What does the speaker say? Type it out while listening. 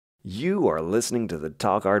You are listening to the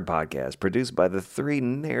Talk Hard podcast, produced by the three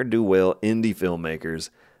ne'er-do-well indie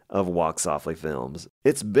filmmakers of Walk Softly Films.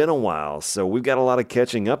 It's been a while, so we've got a lot of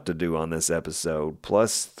catching up to do on this episode,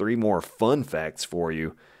 plus three more fun facts for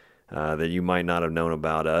you that you might not have known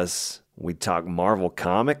about us. We talk Marvel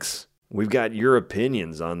Comics. We've got your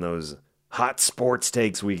opinions on those hot sports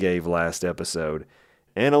takes we gave last episode,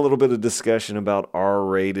 and a little bit of discussion about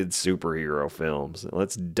R-rated superhero films.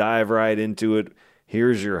 Let's dive right into it.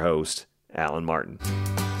 Here's your host, Alan Martin.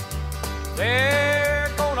 They're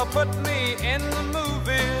gonna put me in the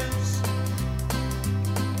movies.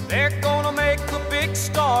 They're gonna make a big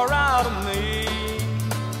star out of me.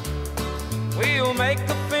 We'll make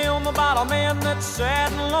a film about a man that's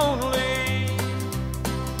sad and lonely.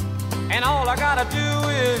 And all I gotta do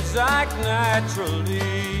is act naturally.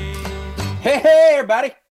 Hey,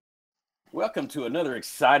 everybody. Welcome to another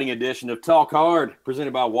exciting edition of Talk Hard,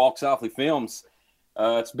 presented by Walk Softly Films.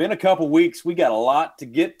 It's been a couple weeks. We got a lot to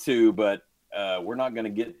get to, but we're not going to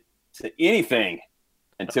get to anything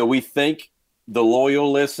until we thank the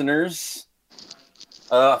loyal listeners.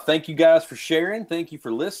 Thank you guys for sharing. Thank you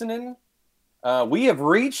for listening. We have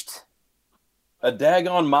reached a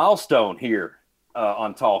daggone milestone here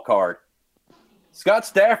on Talk Hard. Scott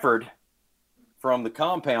Stafford from the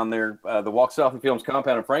compound there, the Walk Softly Films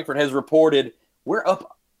compound in Frankfurt, has reported we're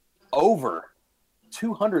up over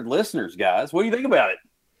 200 listeners, guys. What do you think about it?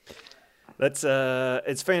 That's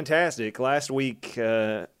it's fantastic. Last week,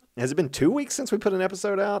 has it been 2 weeks since we put an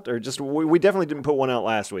episode out, or just we definitely didn't put one out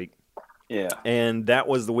last week? Yeah, and that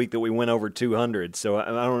was the week that we went over 200. So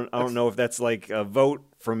I don't know if that's like a vote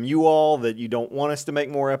from you all that you don't want us to make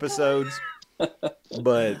more episodes,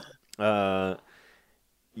 but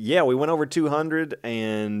yeah, we went over 200,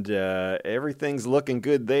 and everything's looking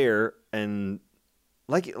good there. And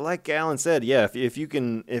Like Alan said, yeah, if you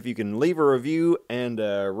can leave a review and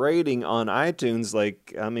a rating on iTunes,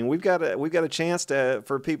 we've got a chance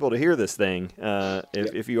for people to hear this thing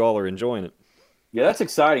if you all are enjoying it. Yeah, that's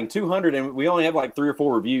exciting. 200, and we only have like 3 or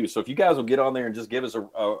 4 reviews. So if you guys will get on there and just give us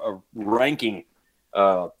a ranking,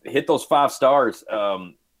 hit those 5 stars.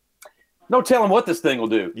 No telling what this thing will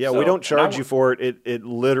do. Yeah, so, we don't charge you for it. It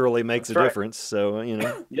literally makes a difference. So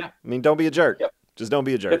yeah. I mean, don't be a jerk. Yep. Just don't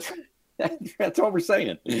be a jerk. That's what we're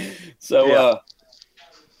saying. So, yeah.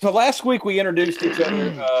 So last week we introduced each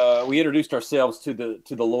other. We introduced ourselves to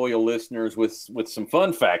the loyal listeners with some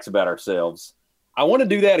fun facts about ourselves. I want to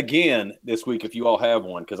do that again this week if you all have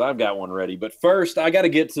one, because I've got one ready. But first, I got to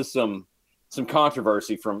get to some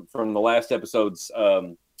controversy from the last episode's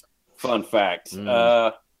fun fact.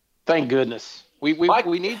 Thank goodness. We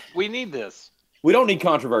need this. We don't need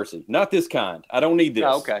controversy. Not this kind. I don't need this.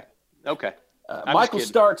 Oh, okay. Michael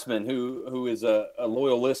Starksman, who is a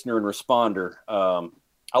loyal listener and responder.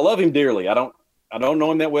 I love him dearly. I don't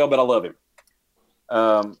know him that well, but I love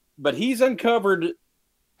him. But he's uncovered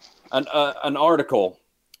an article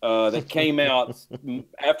that came out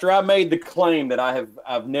after I made the claim that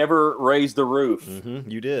I've never raised the roof. Mm-hmm,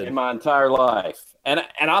 you did in my entire life, and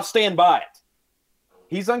I'll stand by it.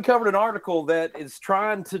 He's uncovered an article that is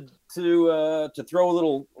trying to throw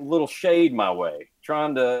a little shade my way,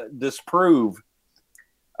 trying to disprove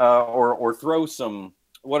or throw some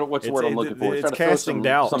what's the word I'm looking for? It's casting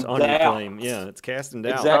doubt on your claim. Yeah, it's casting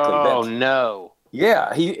doubt. Exactly. Oh no.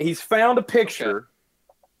 Yeah, he's found a picture. Okay.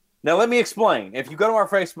 Now let me explain. If you go to our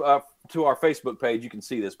Facebook page, you can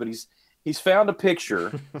see this. But he's found a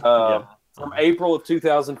picture from April of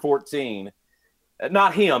 2014.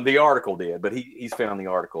 Not him, the article did, but he's found the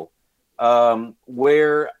article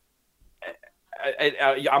where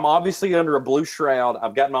I'm obviously under a blue shroud.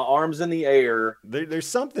 I've got my arms in the air. There's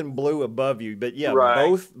something blue above you, but yeah,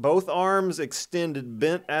 right. both arms extended,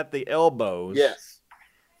 bent at the elbows. Yes.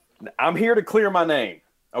 I'm here to clear my name,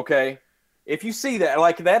 okay? If you see that,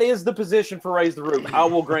 like that is the position for Raise the Roof, I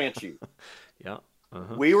will grant you. Yeah.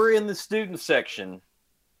 Uh-huh. We were in the student section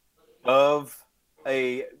of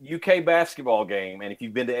a UK basketball game, and if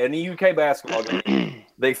you've been to any UK basketball game,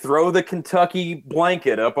 they throw the Kentucky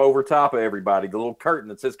blanket up over top of everybody, the little curtain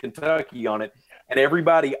that says Kentucky on it, and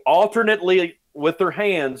everybody alternately with their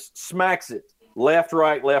hands smacks it left,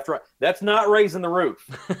 right, left, right. That's not raising the roof.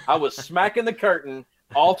 I was smacking the curtain,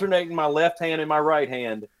 alternating my left hand and my right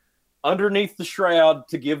hand underneath the shroud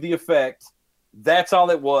to give the effect. That's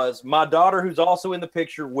all it was. My daughter, who's also in the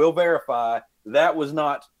picture, will verify that was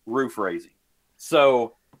not roof raising.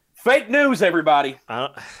 So, fake news, everybody. I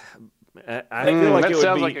feel like that it would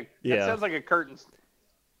sounds be. Like a, yeah. That sounds like a curtain.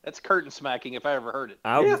 That's curtain smacking if I ever heard it.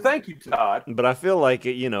 Yeah, thank you, Todd. But I feel like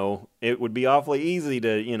it would be awfully easy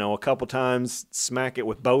to a couple times smack it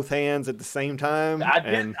with both hands at the same time.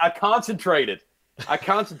 I concentrated. I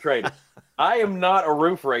concentrated. I am not a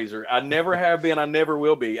roof raiser. I never have been. I never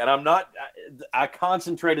will be. And I'm not. I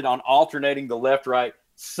concentrated on alternating the left-right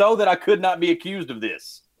so that I could not be accused of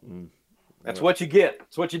this. That's what you get.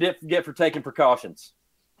 That's what you get for taking precautions.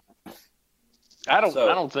 I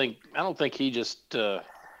don't think he just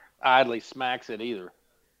idly smacks it either.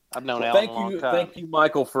 I've known Alan a long time. Thank you,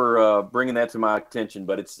 Michael, for bringing that to my attention.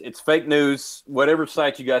 But it's fake news. Whatever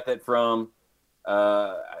site you got that from,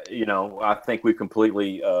 I think we've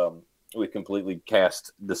completely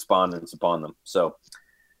cast despondence upon them. So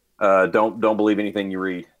don't believe anything you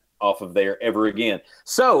read off of there ever again.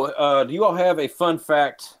 So do you all have a fun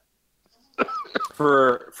fact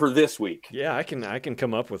for this week? Yeah, I can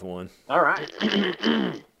come up with one. All right,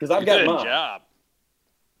 because I've got Good mine. job.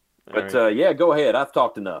 But yeah, go ahead. I've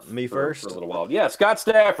talked enough. Me first? For a little while. Yeah, Scott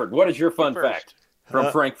Stafford. What is your fun fact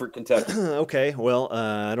from Frankfort, Kentucky? Okay, well,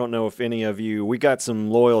 I don't know if any of you. We got some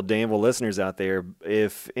loyal Danville listeners out there.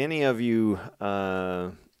 If any of you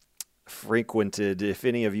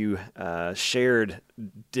shared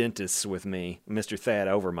dentists with me, Mr. Thad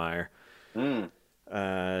Overmeyer.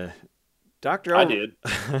 I did.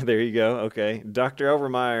 There you go. Okay, Dr.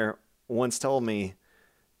 Overmeyer once told me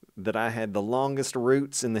that I had the longest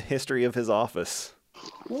roots in the history of his office.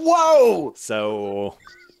 Whoa! So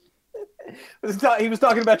he was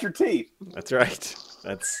talking about your teeth. That's right.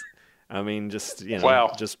 Just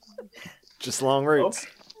Wow. just long roots.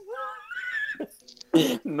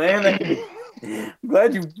 Man, I'm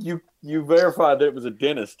glad you verified that it was a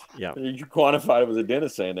dentist. Yeah. You quantified it was a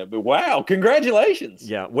dentist saying that. But wow, congratulations.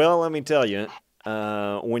 Yeah. Well, let me tell you,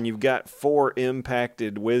 when you've got 4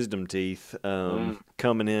 impacted wisdom teeth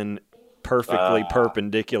coming in perfectly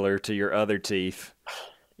perpendicular to your other teeth,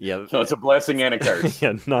 yeah. So it's a blessing and a curse.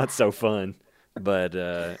 Yeah, not so fun. But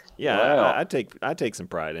yeah, Wow. I take some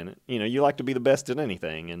pride in it. You like to be the best at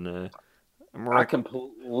anything, and I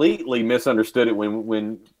completely misunderstood it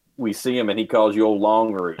when we see him and he calls you old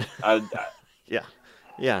long root.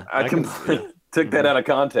 yeah. I completely took that out of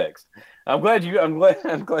context. I'm glad you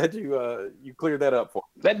cleared that up for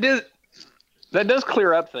me. That does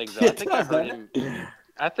clear up things. Though. I think I does, heard doesn't him.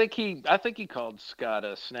 I think he called Scott a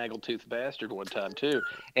snaggletooth bastard one time too,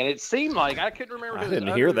 and it seemed like I couldn't remember. I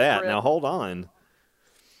didn't hear that. Now hold on.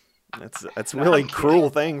 That's a really cruel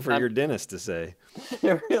thing for your dentist to say.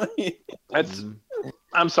 Really?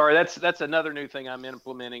 I'm sorry. That's another new thing I'm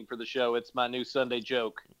implementing for the show. It's my new Sunday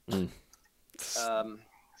joke.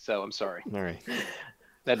 So I'm sorry. All right.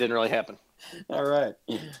 That didn't really happen. All right.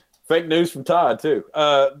 Fake news from Todd too.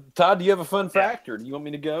 Todd, do you have a fun fact, or do you want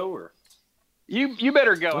me to go? Or you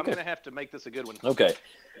better go. Okay. I'm going to have to make this a good one. okay.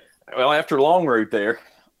 Well, after long route there,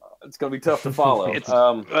 it's going to be tough to follow.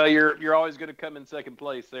 You're always going to come in second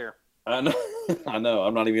place there. I know. I know.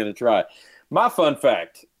 I'm not even going to try. My fun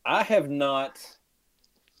fact: I've not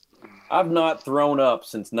thrown up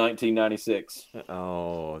since 1996.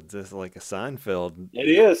 Oh, just like a Seinfeld. It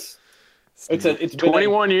is. It's been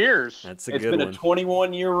 21 years. That's a It's good been one. a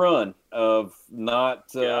 21-year run of not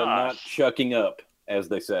chucking up, as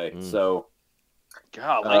they say. So,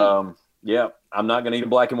 Golly. yeah, I'm not going to eat a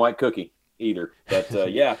black and white cookie either.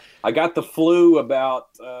 But yeah, I got the flu about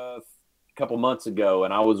a couple months ago,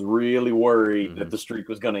 and I was really worried that the streak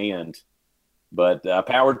was going to end. But I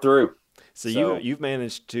powered through. So you've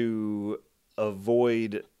managed to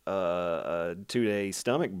avoid 2-day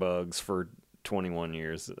stomach bugs for 21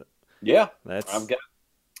 years. Yeah, That's I've got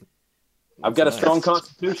a nice. strong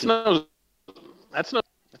constitution. That's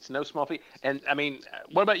no small feat. And I mean,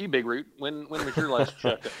 what about you, Big Root? When was your last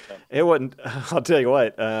checkup? It wasn't. I'll tell you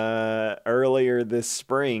what. Earlier this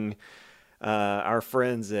spring, our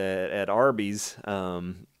friends at Arby's,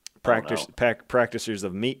 practicers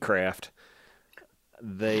of meatcraft,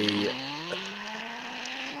 they.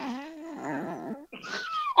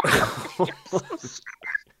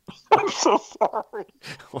 I'm so sorry.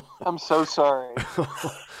 I'm so sorry.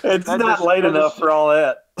 It's That not just- late that enough just- for all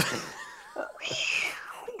that.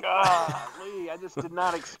 Golly, I just did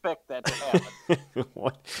not expect that to happen.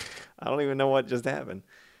 What? I don't even know what just happened.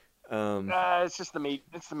 It's just the meat.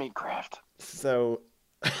 It's the meat craft. So,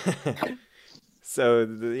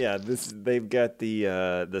 they've got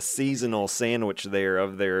the seasonal sandwich there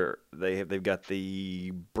of they've got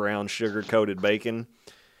the brown sugar coated bacon,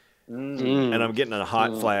 and I'm getting a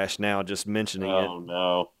hot flash now just mentioning it. Oh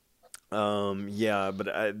no. Yeah,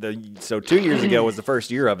 but so 2 years ago was the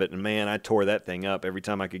first year of it, and man, I tore that thing up every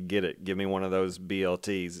time I could get it. Give me one of those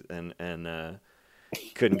BLTs, and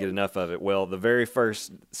couldn't get enough of it. Well,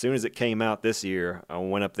 as soon as it came out this year, I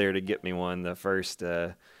went up there to get me one. The first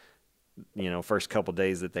couple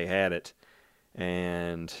days that they had it,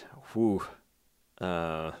 and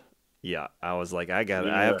Yeah, I was like, I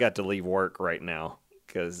have got to leave work right now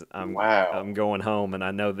because I'm going home, and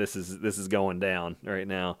I know this is going down right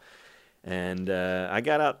now. And I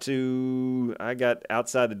got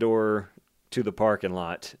outside the door to the parking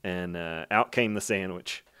lot, and out came the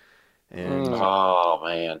sandwich. And oh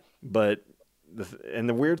man! But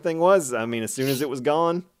the weird thing was, I mean, as soon as it was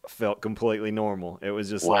gone, I felt completely normal. It was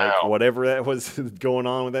just like whatever that was going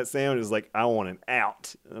on with that sandwich, it was like I want it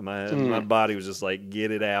out. My body was just like,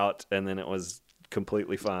 get it out, and then it was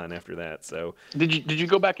completely fine after that. So did you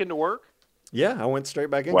go back into work? Yeah, I went straight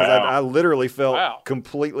back in because I literally felt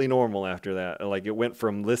completely normal after that. Like it went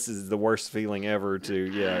from this is the worst feeling ever to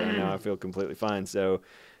now I feel completely fine. So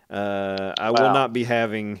I will not be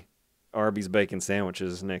having Arby's bacon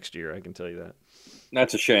sandwiches next year. I can tell you that.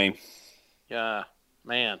 That's a shame. Yeah,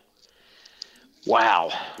 man. Wow.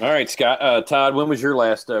 All right, Scott. Todd, when was your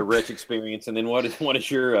last rich experience? And then what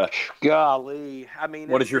is your golly? I mean,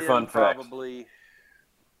 what is your fun fact? Probably.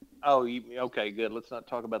 Oh, okay, good. Let's not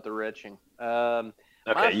talk about the retching. Okay,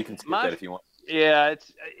 you can skip that if you want. Yeah,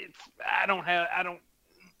 it's. I don't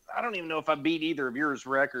even know if I beat either of yours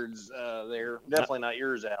records there. Definitely not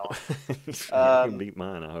yours, Alan. You can beat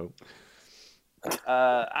mine, I hope.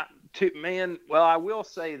 Well, I will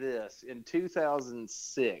say this. In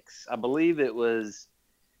 2006, I believe it was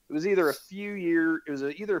either a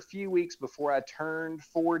few weeks before I turned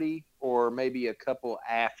 40 or maybe a couple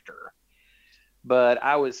after. But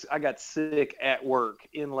I got sick at work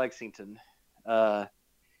in Lexington. And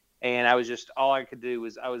I was just, all I could do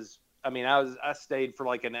was I stayed for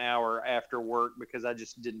like an hour after work because I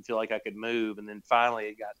just didn't feel like I could move. And then finally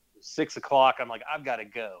it got 6 o'clock. I'm like, I've got to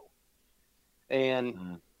go.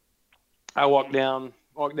 And I walked down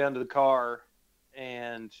to the car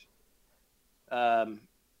and,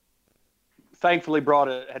 thankfully had brought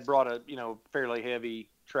a, fairly heavy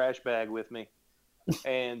trash bag with me.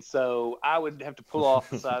 And so I would have to pull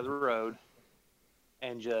off the side of the road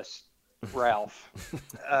and just Ralph.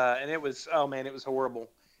 And it was horrible.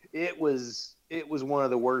 It was one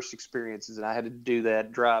of the worst experiences, and I had to do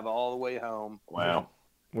that drive all the way home. Wow.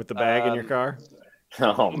 With the bag in your car?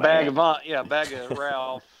 Oh, bag of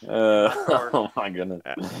Ralph. Oh my goodness.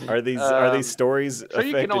 Are these stories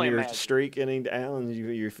affecting your streak any, Alan?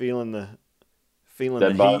 You're feeling the heat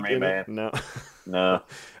me, in man. It? No. No.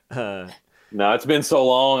 No, it's been so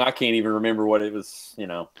long, I can't even remember what it was,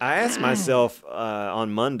 I asked myself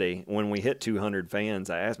on Monday when we hit 200 fans,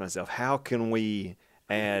 I asked myself, how can we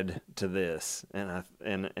add to this? And I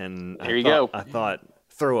thought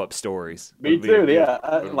throw up stories. Me too, yeah.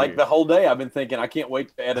 The whole day I've been thinking I can't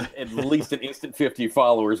wait to add at least an instant 50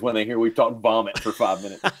 followers when they hear we've talked vomit for 5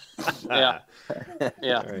 minutes. Yeah.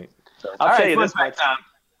 Yeah. All right. I'll tell you this much.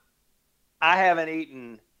 I haven't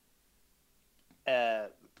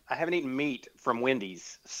eaten meat from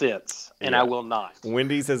Wendy's since, and I will not.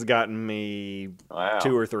 Wendy's has gotten me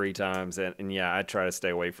 2 or 3 times, and I try to stay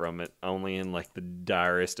away from it only in like the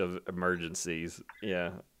direst of emergencies.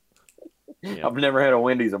 Yeah. I've never had a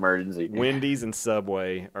Wendy's emergency. Wendy's and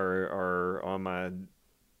Subway are on my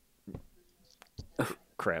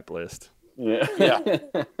crap list. Yeah.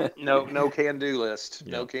 No can do list.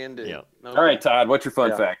 Yeah. No can do. Yeah. All right, Todd, what's your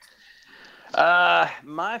fun fact?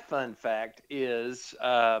 My fun fact is,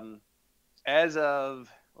 as of,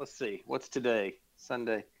 let's see, what's today?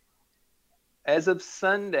 Sunday. As of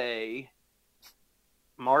Sunday,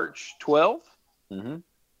 March 12th,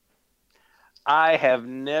 I have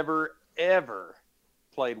never, ever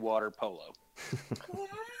played water polo.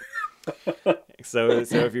 So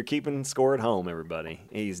if you're keeping score at home, everybody,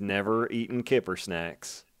 he's never eaten Kipper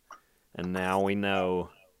snacks. And now we know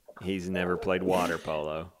he's never played water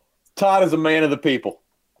polo. Todd is a man of the people.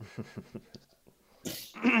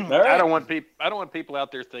 All right. I don't want people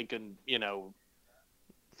out there thinking,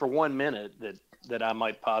 for 1 minute that I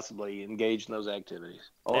might possibly engage in those activities.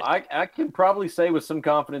 Well, I can probably say with some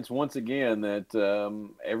confidence once again that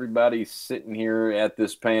everybody sitting here at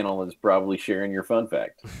this panel is probably sharing your fun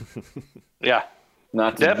fact. Yeah,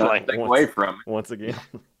 not to take away from it. Once again.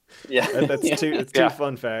 Yeah, that's two. It's 2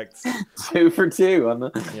 fun facts. 2 for 2 on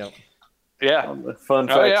the. Yep. Yeah, the fun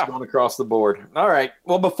facts going across the board. All right.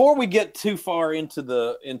 Well, before we get too far into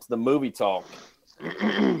the movie talk,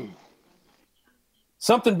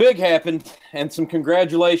 something big happened, and some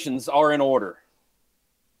congratulations are in order.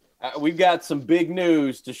 We've got some big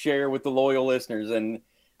news to share with the loyal listeners, and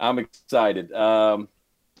I'm excited. I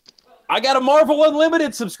got a Marvel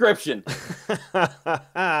Unlimited subscription. All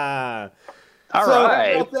right. How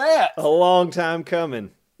about that? A long time coming.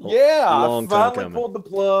 Yeah, I finally pulled the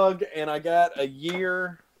plug, and I got a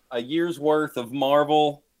year's worth of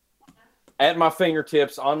Marvel at my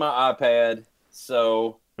fingertips on my iPad.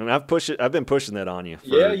 So And I've been pushing that on you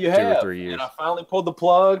for you 2 have. or 3 years. And I finally pulled the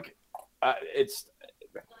plug. It's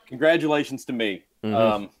congratulations to me.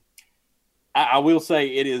 Mhm. I will say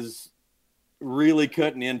it is really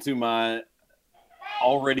cutting into my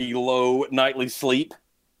already low nightly sleep.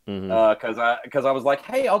 Because I was like,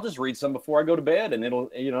 hey, I'll just read some before I go to bed, and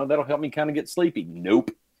that'll help me kind of get sleepy.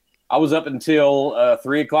 Nope. I was up until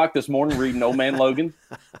 3:00 this morning reading Old Man Logan.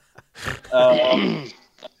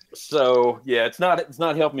 So yeah, it's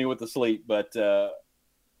not helping me with the sleep, but I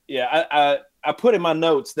put in my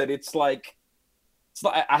notes that it's like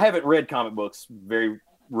I haven't read comic books very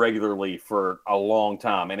regularly for a long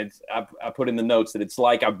time, and I put in the notes that it's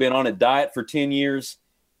like I've been on a diet for 10 years,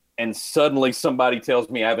 and suddenly somebody tells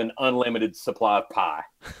me I have an unlimited supply of pie.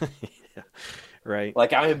 Yeah, right.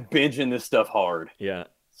 Like I am binging this stuff hard. Yeah.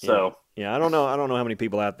 So yeah, I don't know how many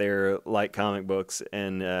people out there like comic books,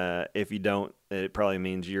 and if you don't, it probably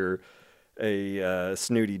means you're a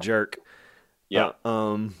snooty jerk. Yeah.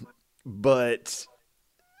 But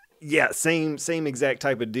yeah, same exact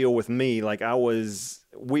type of deal with me. Like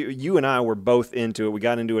you and I were both into it. We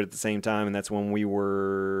got into it at the same time, and that's when we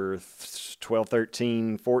were 12,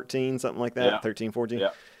 13, 14, something like that. Yeah. 13, 14. Yeah.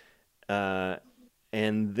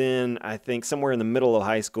 And then I think somewhere in the middle of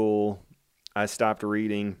high school, I stopped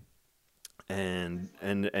reading and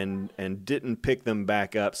didn't pick them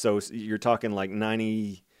back up. So you're talking like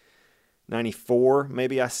 94,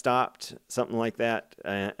 maybe I stopped, something like that,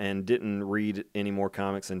 and didn't read any more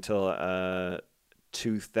comics until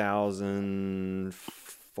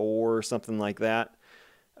 2004, something like that,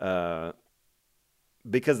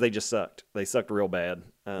 because they just sucked. They sucked real bad.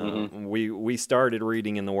 We started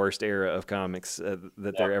reading in the worst era of comics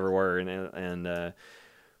that there ever were, and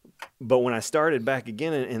but when I started back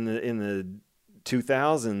again in the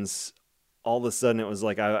 2000s, all of a sudden it was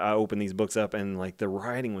like I opened these books up, and like the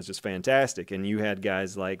writing was just fantastic, and you had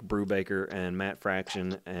guys like Brubaker and Matt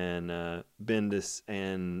Fraction and Bendis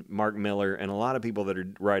and Mark Miller and a lot of people that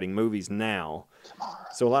are writing movies now.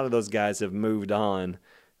 So a lot of those guys have moved on,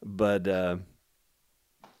 but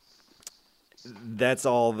that's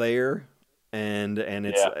all there, and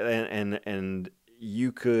it's and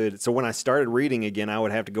you could. So when I started reading again, I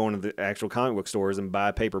would have to go into the actual comic book stores and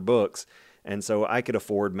buy paper books. And so I could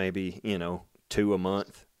afford maybe, 2 a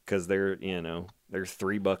month because they're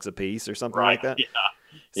 $3 a piece or something like that.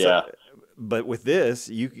 Yeah. But with this,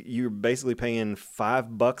 you're basically paying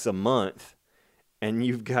 $5 a month, and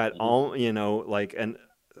you've got all, like an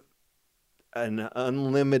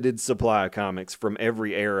unlimited supply of comics from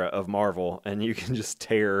every era of Marvel, and you can just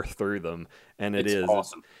tear through them. And it's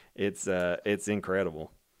awesome. It's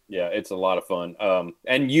incredible. Yeah, it's a lot of fun.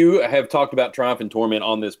 And you have talked about Triumph and Torment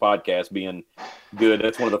on this podcast being good.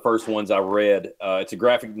 That's one of the first ones I read. It's a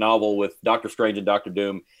graphic novel with Doctor Strange and Doctor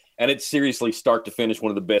Doom, and it's seriously start to finish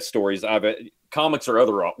one of the best stories comics or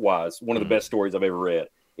otherwise, one of the best stories I've ever read.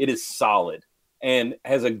 It is solid and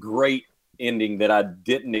has a great ending that I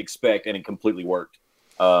didn't expect, and it completely worked.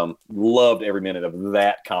 Loved every minute of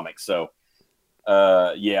that comic. So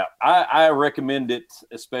I recommend it,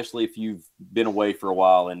 especially if you've been away for a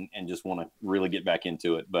while and just want to really get back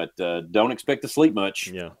into it. But don't expect to sleep much.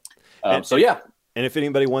 Yeah. And if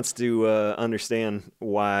anybody wants to understand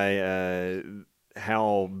why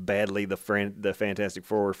how badly the Fantastic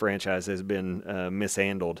Four franchise has been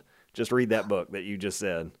mishandled, just read that book that you just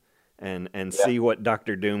said, and see what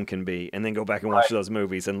Doctor Doom can be, and then go back and watch those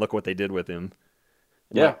movies and look what they did with him.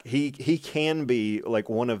 Yeah, like, he can be like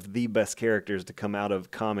one of the best characters to come out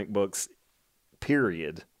of comic books,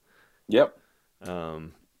 period. Yep.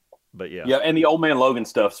 But yeah, and the Old Man Logan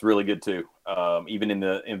stuff's really good too. Even in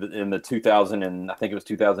the 2000 and I think it was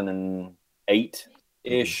 2008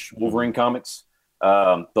 ish Wolverine comics.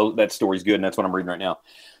 That story's good, and that's what I'm reading right now.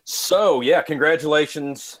 So yeah,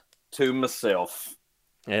 congratulations to myself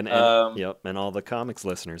and all the comics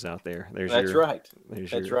listeners out there. That's right.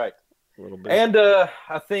 Little bit. And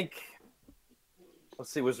I think,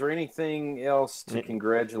 let's see, was there anything else to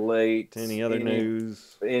congratulate? Any other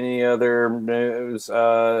news?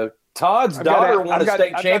 Todd's daughter won a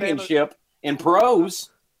state championship in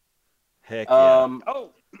pros. Heck yeah.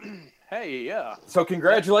 Hey, yeah. So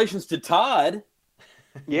congratulations to Todd.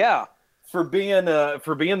 Yeah. For being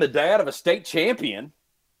the dad of a state champion.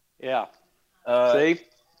 Yeah. See?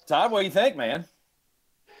 Todd, what do you think, man?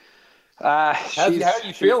 How are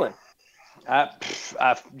you feeling? I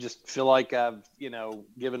just feel like I've,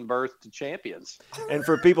 given birth to champions. And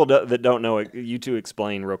for people that don't know it, you two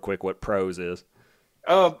explain real quick what pros is.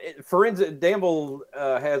 Danville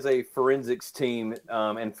has a forensics team,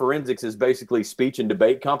 and forensics is basically speech and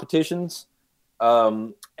debate competitions.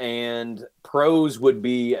 and prose would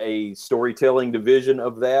be a storytelling division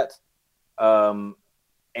of that.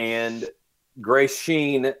 And Grace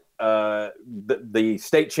Sheen, the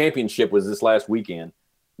state championship was this last weekend,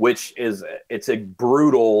 which it's a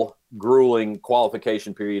brutal, grueling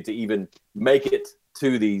qualification period to even make it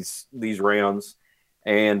to these rounds.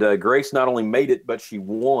 And Grace not only made it, but she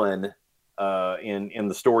won in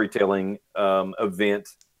the storytelling event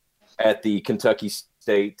at the Kentucky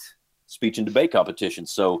State Speech and Debate Competition.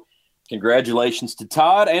 So congratulations to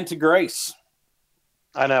Todd and to Grace.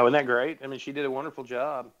 I know, isn't that great? I mean, she did a wonderful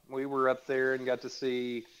job. We were up there and got to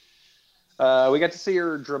see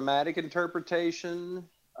her dramatic interpretation,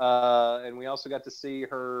 and we also got to see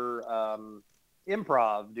her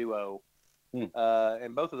improv duo.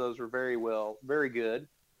 And both of those were very good.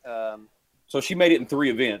 So she made it in 3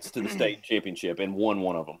 events to the state championship and won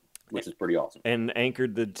one of them, which is pretty awesome. And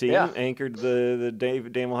anchored the team, anchored the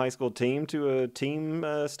David Damel High School team to a team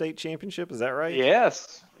state championship. Is that right?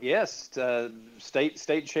 Yes.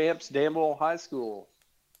 State champs, Danville High School.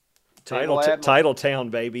 Title town,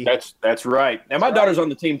 baby. That's right. And my daughter's on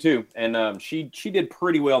the team too, and she did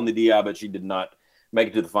pretty well in the DI, but she did not make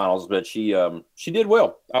it to the finals. But she did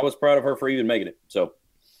well. I was proud of her for even making it. So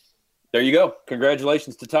there you go.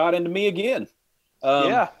 Congratulations to Todd and to me again.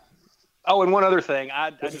 Yeah. Oh, and one other thing,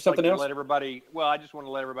 I just something else? I just want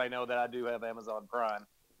to let everybody know that I do have Amazon Prime.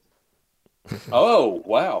 Oh,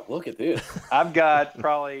 wow. Look at this. I've got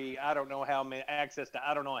probably, access to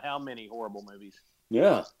I don't know how many horrible movies.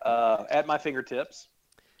 Yeah. At my fingertips.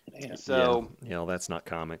 Man. So yeah, that's not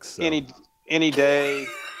comics. So. Any day,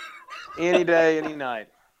 any night.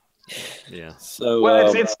 Yeah. So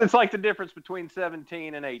well, it's like the difference between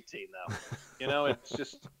 17 and 18, though. You know,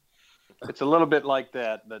 it's a little bit like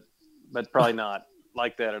that, but probably not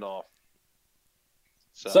like that at all.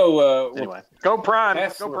 So anyway, go Prime.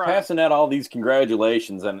 We're passing out all these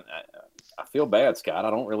congratulations, and I feel bad, Scott. I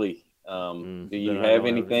don't really. Do you have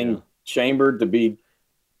anything chambered to be?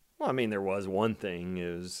 Well, I mean, there was one thing.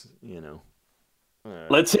 Is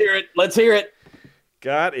Let's hear it. Let's hear it.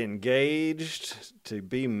 Got engaged to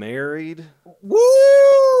be married.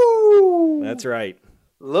 Woo! That's right.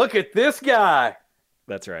 Look at this guy.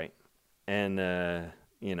 That's right. And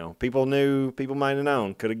people might have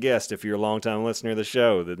known, could have guessed if you're a longtime listener of the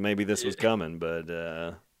show that maybe this was coming, but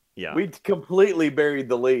yeah. We completely buried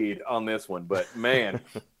the lead on this one, but man,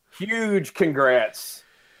 huge congrats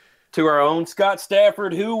to our own Scott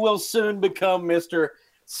Stafford, who will soon become Mr.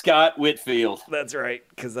 Scott Whitfield. That's right,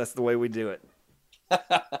 because that's the way we do it.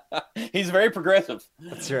 He's very progressive.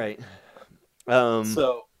 That's right.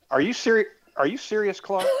 So, are you serious,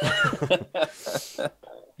 Clark?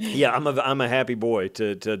 Yeah, I'm a happy boy.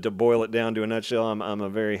 To boil it down to a nutshell, I'm a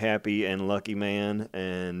very happy and lucky man,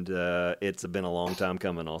 and it's been a long time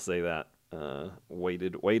coming. I'll say that.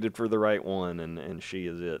 Waited for the right one, and she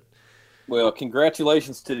is it. Well,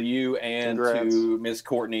 congratulations to you and Congrats. to Miss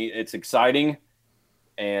Courtney. It's exciting,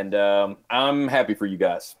 and I'm happy for you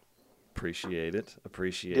guys. Appreciate it.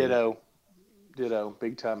 Ditto.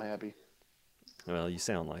 Big time happy. Well, you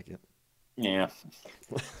sound like it. Yeah.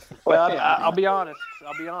 Well, I'll be honest.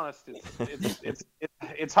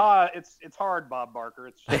 It's hard. It's hard, Bob Barker.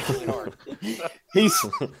 It's really hard. He's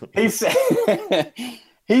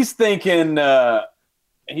thinking.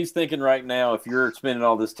 He's thinking right now. If you're spending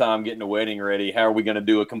all this time getting a wedding ready, how are we going to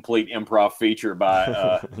do a complete improv feature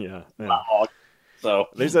by? Yeah. By August? So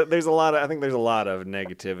there's a lot of, I think there's a lot of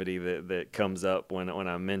negativity that comes up when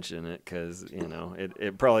I mention it, because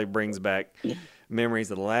it probably brings back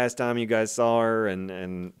memories of the last time you guys saw her, and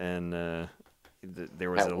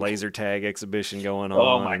there was a laser tag exhibition going on.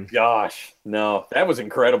 Oh my gosh, no, that was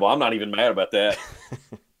incredible. I'm not even mad about that.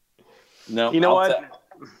 No, you know what?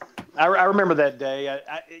 I remember that day.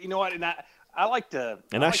 You know what? And I like to.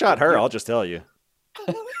 And I shot her. I'll just tell you.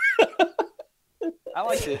 I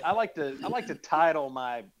like to title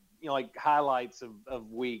my like highlights of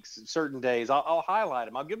weeks, certain days. I'll highlight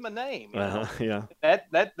them. I'll give them a name. Yeah.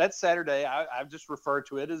 That Saturday, I've just referred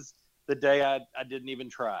to it as the day I didn't even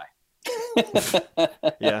try.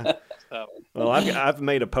 Yeah. So. Well, I've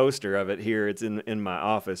made a poster of it here. It's in my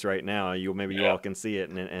office right now. You all can see it,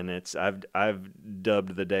 and it's I've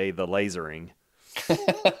dubbed the day the lasering. So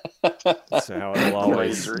how it'll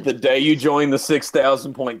always the day you join the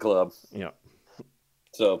 6,000 point club. Yeah.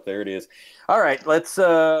 So there it is. All right, let's.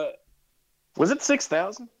 Was it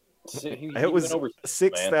 6,000? It was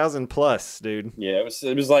 6,000 plus, dude. Yeah,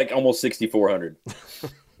 it was like almost 6,400.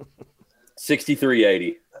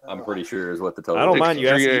 6,380. I'm pretty sure is what the total. I don't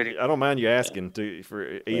mind you asking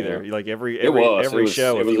for either. Yeah. Like every It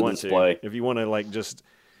show, was if you a want display. to, if you want to like just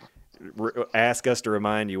ask us to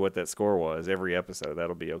remind you what that score was every episode.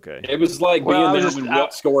 That'll be okay. It was like being there when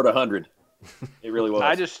Wilt scored 100. It really was.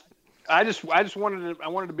 I just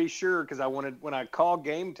wanted to be sure because when I call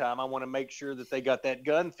game time, I want to make sure that they got that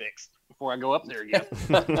gun fixed before I go up there again.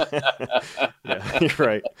 Yeah, you're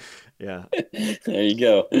right. Yeah. There you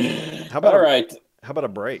go. How about All right. How about a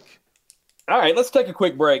break? All right, let's take a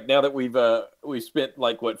quick break now that we've spent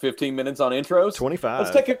 15 minutes on intros.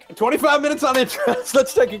 25. Let's take 25 minutes on intros.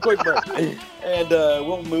 Let's take a quick break, and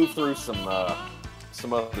we'll move through some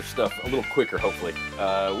other stuff a little quicker, hopefully.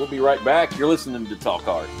 We'll be right back. You're listening to Talk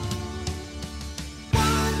Hard.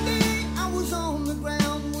 One day I was on the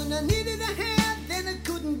ground when I needed a hand, then it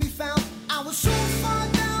couldn't be found. I was so far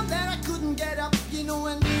down that I couldn't get up, and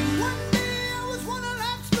one day I was one of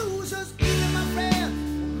life's losers, even my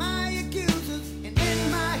friends, my accusers, and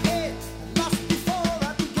in my head, I lost before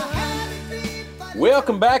I began.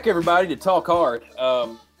 Welcome back, everybody, to Talk Hard.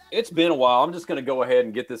 It's been a while. I'm just going to go ahead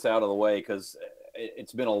and get this out of the way because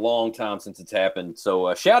it's been a long time since it's happened.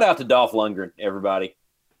 So shout out to Dolph Lundgren, everybody.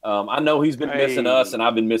 I know he's been missing us, and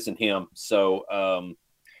I've been missing him. So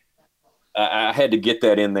I had to get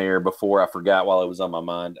that in there before I forgot while it was on my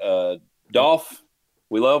mind. Dolph,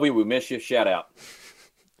 we love you. We miss you. Shout out.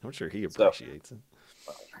 I'm sure he appreciates it.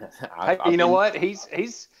 You know what? He's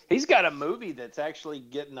got a movie that's actually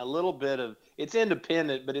getting a little bit of. It's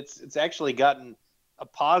independent, but it's actually gotten a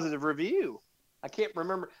positive review. I can't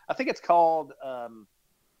remember. I think it's called.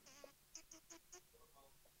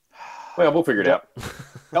 Well, we'll figure it out.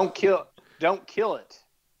 Don't kill it.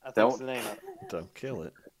 I think that's the name of it. Don't kill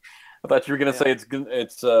it. I thought you were going to say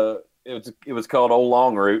it was called Old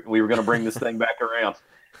Long Route. We were going to bring this thing back around.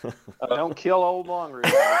 Don't kill Old Long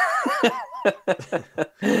Route.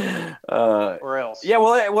 Or else. Yeah,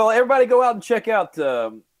 well, everybody go out and check out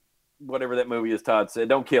whatever that movie is. Todd said,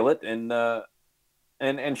 "Don't kill it," and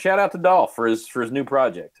shout out to Dolph for his new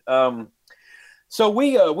project. So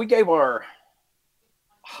we gave our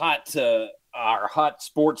hot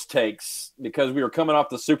sports takes because we were coming off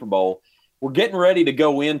the Super Bowl. We're getting ready to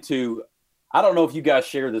go into. I don't know if you guys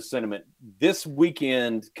share this sentiment. This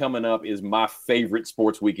weekend coming up is my favorite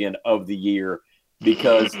sports weekend of the year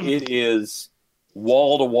because it is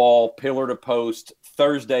wall-to-wall, pillar-to-post,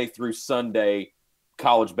 Thursday through Sunday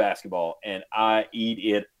college basketball, and I eat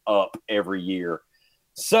it up every year.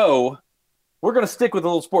 So we're going to stick with a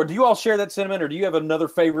little sport. Do you all share that sentiment, or do you have another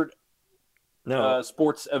favorite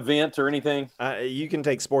sports event or anything? You can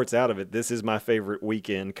take sports out of it. This is my favorite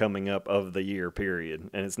weekend coming up of the year,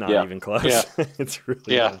 period. And it's not even close. Yeah. It's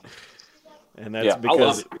really not. And that's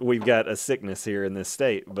because we've got a sickness here in this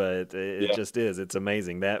state, but it just is. It's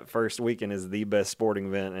amazing. That first weekend is the best sporting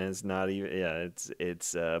event, and it's not even,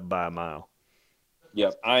 it's by a mile.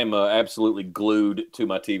 Yep, I am absolutely glued to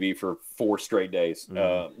my TV for 4 straight days.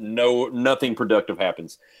 Nothing productive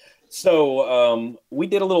happens. So we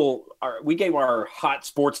did we gave our hot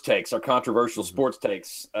sports takes, our controversial sports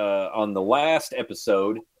takes on the last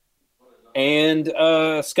episode. And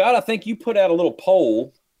Scott, I think you put out a little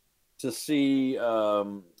poll to see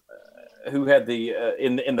who had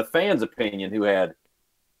in the fans' opinion, who had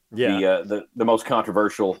the most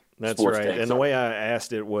controversial sports takes. And the way I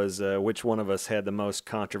asked it was which one of us had the most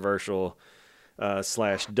controversial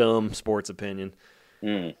 / dumb sports opinion.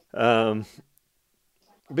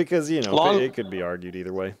 Because, it could be argued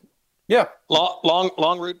either way. Yeah.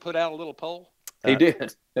 Long Root put out a little poll. He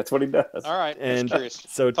did. That's what he does. All right. And curious.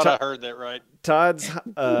 So I heard that right. Todd's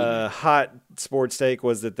hot sports take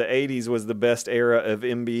was that the 80s was the best era of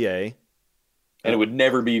NBA. And it would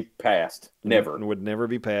never be passed. Never. It would never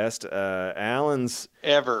be passed. Alan's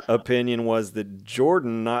Ever. opinion was that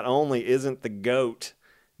Jordan not only isn't the GOAT,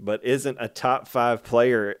 but isn't a top 5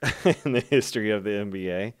 player in the history of the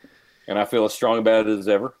NBA. And I feel as strong about it as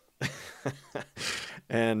ever.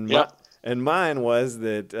 And mine was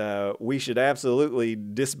that we should absolutely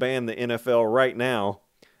disband the NFL right now,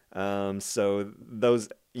 so those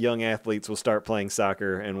young athletes will start playing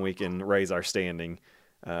soccer and we can raise our standing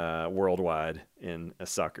worldwide in a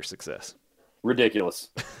soccer success. Ridiculous.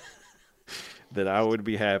 That I would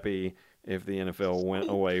be happy if the NFL went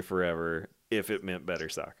away forever if it meant better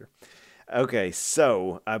soccer. Okay,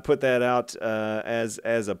 so I put that out as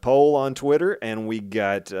a poll on Twitter, and we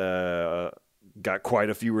got quite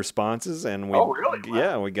a few responses, and we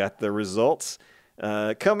we got the results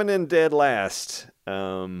coming in dead last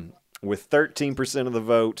with 13% of the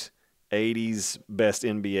vote. 80s best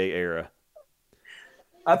NBA era.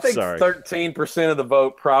 I think 13% of the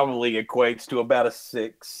vote probably equates to about a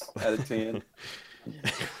 6 out of 10.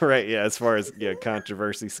 Right, yeah, as far as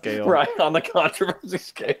controversy scale. Right, on the controversy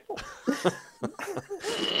scale.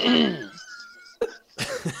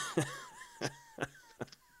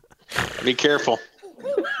 Be careful.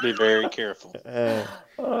 Be very careful.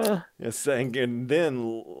 Yes, and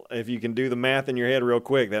then if you can do the math in your head real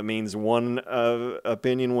quick, that means one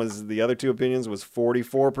opinion was the other two opinions was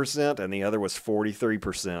 44%, and the other was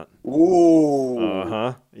 43%.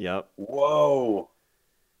 Ooh. Yep. Whoa.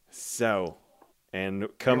 So, and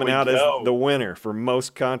coming we out go. as the winner for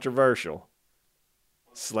most controversial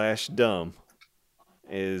 / dumb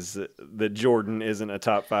is that Jordan isn't a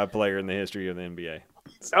top 5 player in the history of the NBA.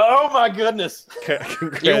 Oh my goodness.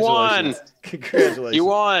 Congratulations. You won. Congratulations. You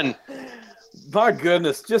won. My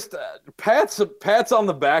goodness. Just pats on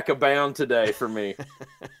the back abound today for me.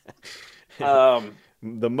 The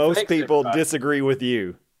most Thanks, people everybody. disagree with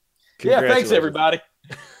you. Yeah, thanks Congratulations. everybody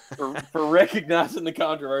for recognizing the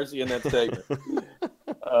controversy in that statement.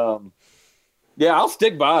 Yeah, I'll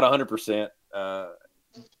stick by it 100%.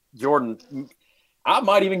 Jordan, I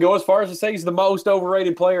might even go as far as to say he's the most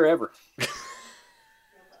overrated player ever.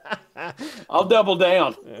 I'll double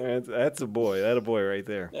down. That's a boy. That's a boy right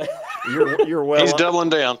there. You're well. He's doubling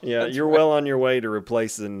down. Yeah, you're well on your way to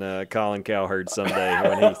replacing Colin Cowherd someday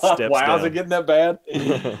when he steps Wow, down. is it getting that bad?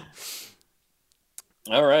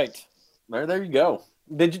 All right, there you go.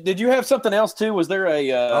 Did you have something else too? Was there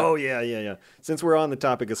a? Oh yeah. Since we're on the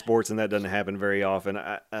topic of sports, and that doesn't happen very often,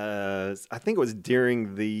 I think it was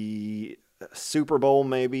during the Super Bowl.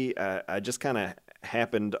 Maybe I just kind of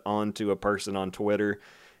happened onto a person on Twitter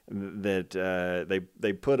that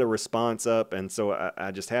they put a response up, and so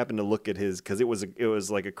I just happened to look at his because it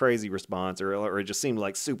was like a crazy response, or it just seemed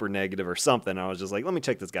like super negative or something. I was just like, let me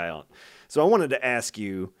check this guy out. So I wanted to ask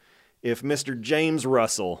you if Mr. James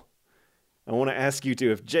Russell. I want to ask you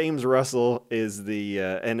too if James Russell is the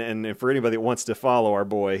and for anybody that wants to follow our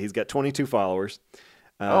boy, he's got 22 followers.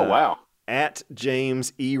 Oh wow! At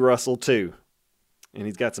James E Russell 2, and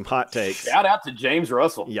he's got some hot takes. Shout out to James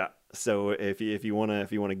Russell. Yeah. So if you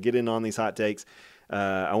wanna get in on these hot takes,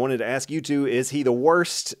 I wanted to ask you two: is he the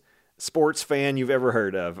worst sports fan you've ever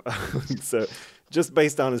heard of? So just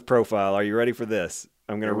based on his profile, are you ready for this?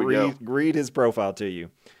 I'm gonna read his profile to you.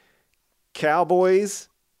 Cowboys,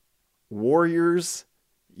 Warriors,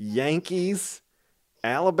 Yankees,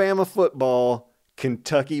 Alabama football,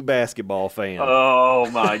 Kentucky basketball fan. Oh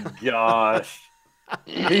my gosh.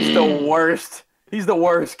 He's the worst. He's the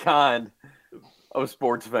worst kind of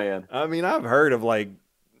sports fan. I mean, I've heard of like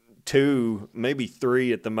 2, maybe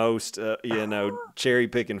 3 at the most, cherry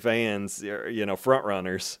picking fans, front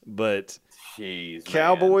runners, but Jeez,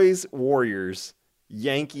 Cowboys, Warriors,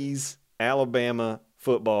 Yankees, Alabama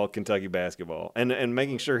football, Kentucky basketball, and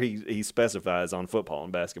making sure he specifies on football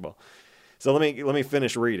and basketball. So let me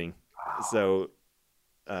finish reading. So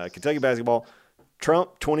Kentucky basketball,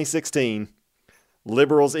 Trump 2016,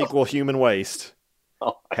 liberals equal human waste.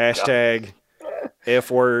 Oh Hashtag F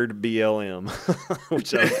word BLM.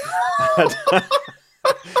 Which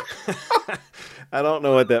I don't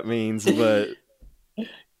know what that means, but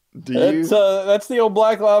do you? That's the old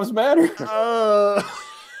Black Lives Matter.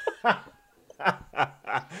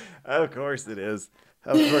 Of course it is.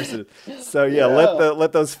 Of course it is. So yeah.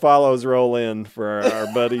 Let those follows roll in for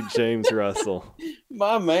our buddy James Russell.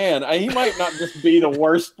 My man, he might not just be the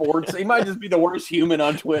worst sports. He might just be the worst human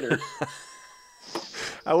on Twitter.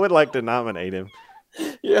 I would like to nominate him.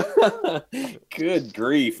 Yeah. Good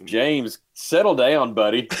grief, James. Settle down,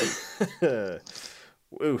 buddy.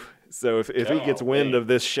 Woo. So if he gets wind of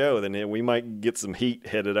this show, then we might get some heat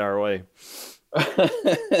headed our way.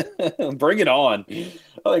 Bring it on.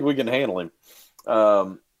 I think we can handle him.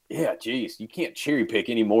 Yeah, geez, you can't cherry pick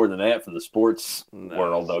any more than that from the sports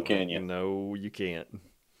world, though, can you? No, you can't.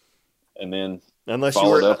 And then unless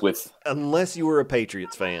you were a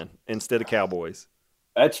Patriots fan instead of Cowboys.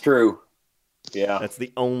 That's true. Yeah, that's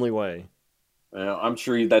the only way. Well, I'm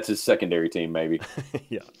sure that's his secondary team, maybe.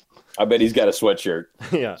 Yeah, I bet he's got a sweatshirt.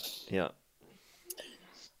 Yeah.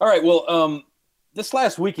 All right. Well, this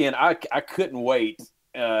last weekend, I couldn't wait.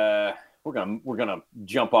 We're gonna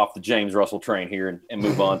jump off the James Russell train here and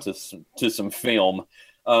move on to some film.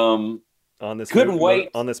 On this wait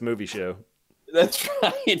on this movie show. That's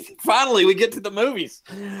right. Finally, we get to the movies.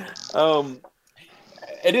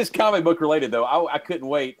 It is comic book related though. I couldn't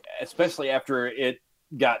wait, especially after it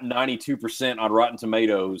got 92% on Rotten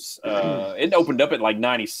Tomatoes. It opened up at like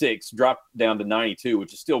 96, dropped down to 92,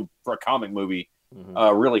 which is still for a comic movie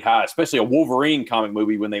really high, especially a Wolverine comic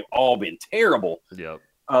movie when they've all been terrible. Yep.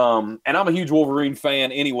 And I'm a huge Wolverine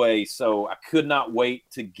fan anyway, so I could not wait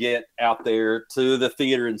to get out there to the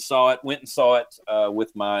theater and went and saw it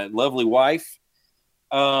with my lovely wife.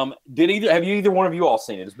 Have either one of you all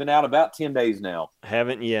seen it? It's been out about 10 days now.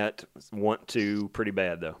 Haven't yet. Want to pretty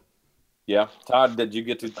bad though. Yeah, Todd, did you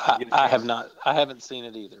get to? I have not. I haven't seen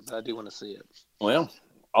it either, but I do want to see it. Well,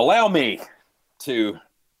 allow me to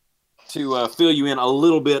fill you in a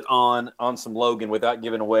little bit on some Logan without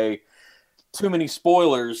giving away too many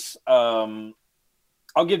spoilers.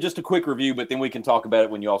 I'll give just a quick review, but then we can talk about it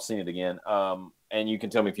when you all seen it again, and you can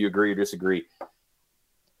tell me if you agree or disagree.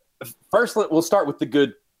 First, we'll start with the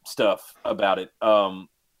good stuff about it.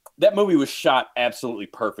 That movie was shot absolutely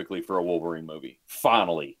perfectly for a Wolverine movie.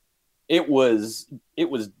 Finally, it was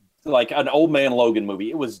like an old man Logan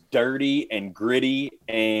movie. It was dirty and gritty,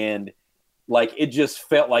 and like it just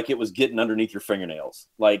felt like it was getting underneath your fingernails.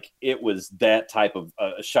 Like it was that type of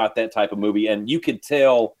shot, that type of movie, and you could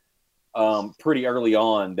tell pretty early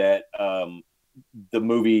on that the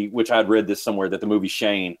movie, which I'd read this somewhere, that the movie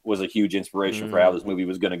Shane was a huge inspiration for how this movie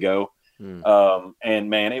was going to go. And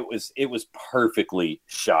man, it was perfectly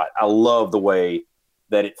shot. I love the way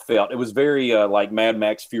that it felt. It was very like Mad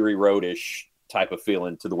Max Fury Road-ish type of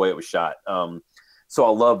feeling to the way it was shot. So I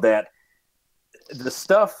love that. The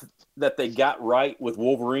stuff that they got right with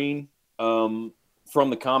Wolverine from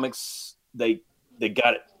the comics, they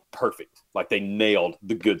got it perfect. Like they nailed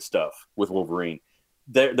the good stuff with Wolverine.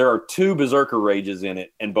 There are 2 Berserker Rages in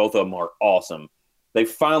it, and both of them are awesome. They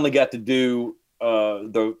finally got to do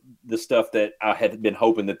the stuff that I had been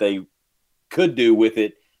hoping that they could do with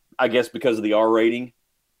it, I guess because of the R rating.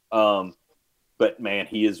 But man,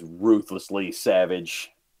 he is ruthlessly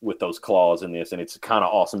savage with those claws in this, and it's kind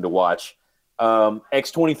of awesome to watch.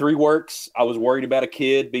 X-23 works. I was worried about a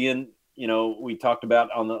kid being, we talked about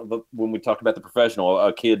when we talked about The Professional,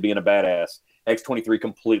 a kid being a badass. X-23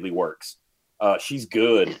 completely works. She's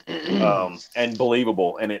good and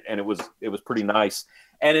believable, and it was pretty nice.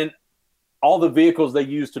 And in all the vehicles they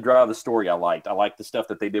used to drive the story, I liked. I liked the stuff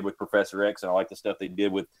that they did with Professor X, and I liked the stuff they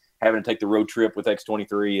did with having to take the road trip with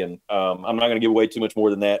X-23. And I'm not going to give away too much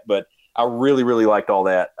more than that, but I really, really liked all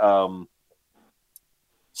that.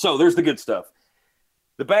 So there's the good stuff.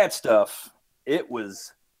 The bad stuff, it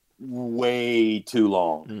was way too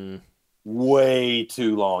long. Way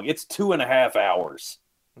too long. It's 2.5 hours.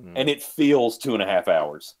 And it feels 2.5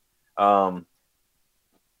 hours. And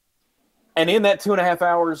in that 2.5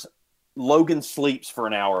 hours, Logan sleeps for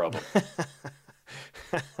an hour of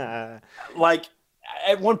it. Like,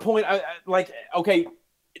 at one point, okay,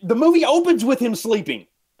 the movie opens with him sleeping.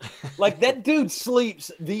 Like, that dude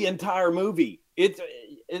sleeps the entire movie.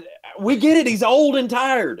 We get it. He's old and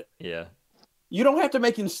tired. Yeah. You don't have to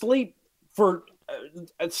make him sleep for,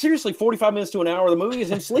 seriously, 45 minutes to an hour of the movie is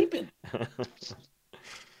him sleeping.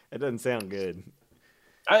 It doesn't sound good.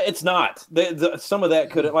 It's not. Some of that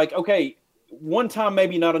could, like, okay, one time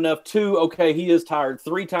maybe not enough. 2, okay, he is tired.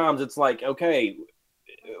 3 times it's like, okay,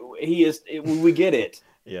 we get it.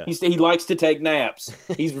 Yeah. He likes to take naps.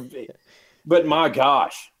 But my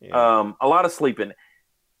gosh, a lot of sleeping.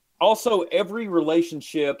 Also, every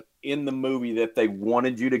relationship in the movie that they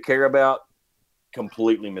wanted you to care about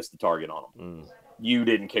completely missed the target on them. You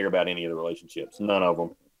didn't care about any of the relationships, none of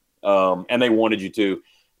them. And they wanted you to.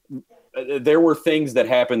 There were things that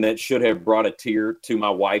happened that should have brought a tear to my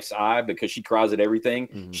wife's eye because she cries at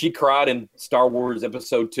everything. She cried in Star Wars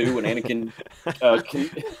Episode 2 when Anakin,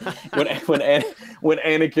 when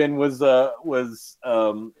Anakin was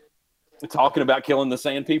talking about killing the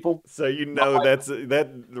Sand People. So that's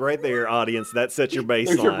that right there, audience. That sets your baseline.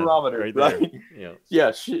 There's your barometer, right there. right? Yeah.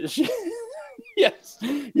 Yeah. She yes.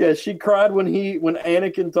 She cried when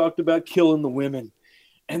Anakin talked about killing the women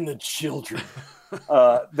and the children.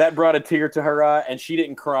 That brought a tear to her eye, and she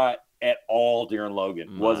didn't cry at all during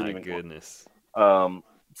Logan. Wasn't even goodness.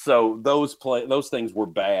 So those things were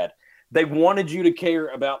bad. They wanted you to care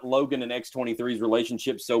about Logan and X-23's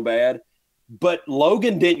relationship so bad, but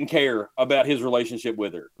Logan didn't care about his relationship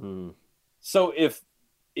with her. So if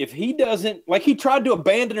he doesn't, like, he tried to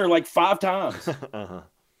abandon her like 5 times.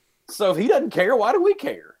 So if he doesn't care, why do we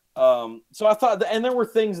care? So I thought, and there were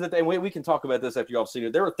things that we can talk about this after y'all seen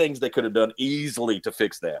it. There were things they could have done easily to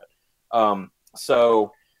fix that.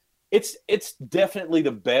 So it's definitely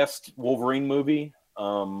the best Wolverine movie.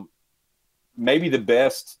 Maybe the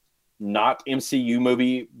best not MCU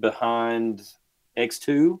movie behind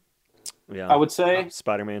X2. Yeah, I would say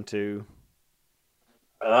Spider-Man 2.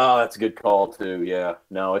 Oh, that's a good call too. Yeah,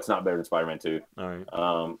 no, it's not better than Spider-Man 2. All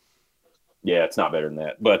right. Yeah, it's not better than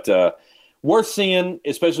that. But worth seeing,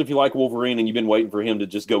 especially if you like Wolverine and you've been waiting for him to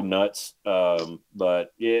just go nuts.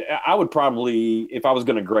 But yeah, I would probably, if I was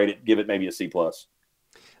going to grade it, give it maybe a C+.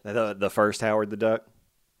 The first Howard the Duck.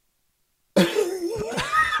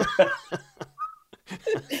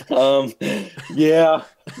 Yeah.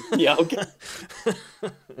 Yeah, okay.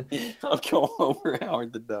 I'm going over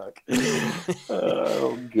Howard the Duck.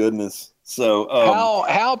 Oh, goodness. So,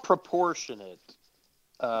 How proportionate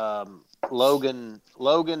Logan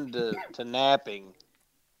to napping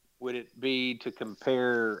would it be to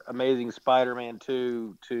compare Amazing Spider-Man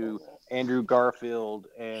 2 to Andrew Garfield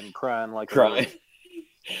and Crying Like a crying.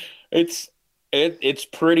 Baby? It's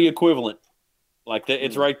pretty equivalent. Like that,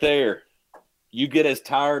 it's right there. You get as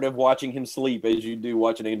tired of watching him sleep as you do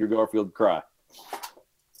watching Andrew Garfield cry.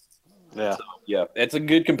 Yeah. So, yeah, it's a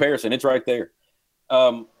good comparison. It's right there.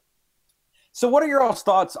 So what are your all's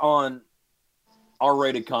thoughts on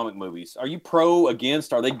R-rated comic movies? Are you pro,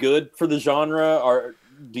 against? Are they good for the genre? Or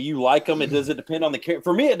do you like them? Does it depend on the character?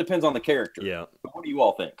 For me, it depends on the character. Yeah. But what do you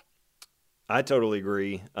all think? I totally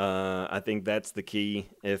agree. I think that's the key.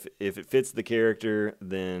 If it fits the character,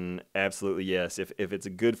 then absolutely yes. If it's a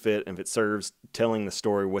good fit, if it serves telling the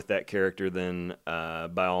story with that character, then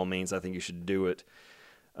by all means, I think you should do it.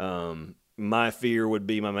 My fear would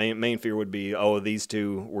be, my main fear would be, oh, these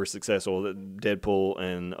two were successful, Deadpool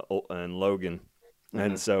and Logan.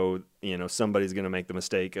 And so, somebody's going to make the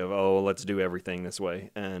mistake of, oh, let's do everything this way.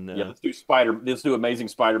 And let's do Amazing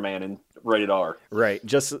Spider-Man and rated R. Right.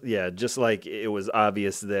 Just like it was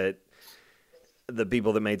obvious that the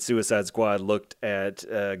people that made Suicide Squad looked at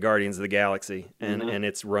Guardians of the Galaxy and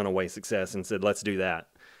its runaway success and said, let's do that.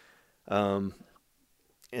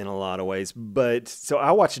 In a lot of ways. But so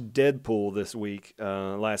I watched Deadpool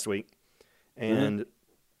last week, and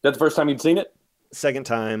That's the first time you'd seen it? second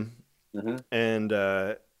time. And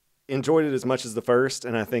enjoyed it as much as the first,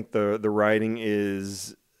 and I think the writing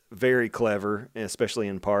is very clever, especially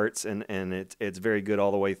in parts, and it's very good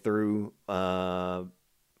all the way through, and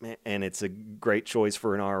it's a great choice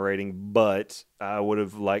for an R rating, but I would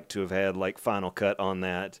have liked to have had like final cut on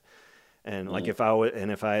that, and like if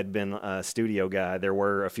I had been a studio guy, there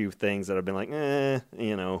were a few things that I've been like,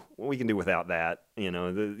 we can do without that, you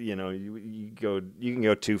can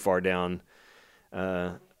go too far down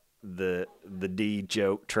the D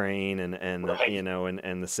joke train and right.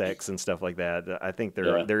 and the sex and stuff like that. I think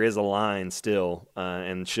there is a line still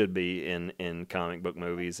and should be in comic book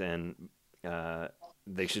movies, and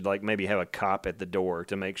they should like maybe have a cop at the door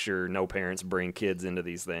to make sure no parents bring kids into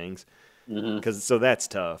these things. Because so that's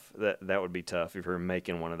tough. That would be tough if you're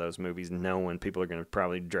making one of those movies knowing people are going to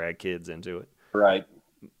probably drag kids into it. Right.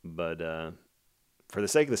 But for the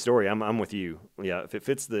sake of the story, I'm with you. Yeah, if it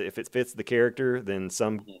fits the character, then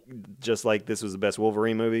just like this was the best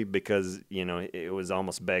Wolverine movie because it was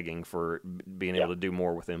almost begging for being able to do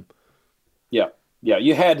more with him. Yeah,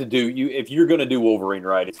 you had to do if you're going to do Wolverine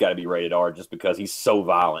right, it's got to be rated R just because he's so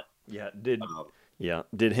violent. Yeah, did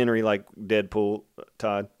Henry like Deadpool,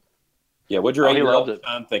 Todd? Yeah, what'd your 8-year-old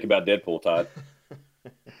son think about Deadpool, Todd?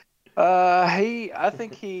 I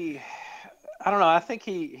don't know. I think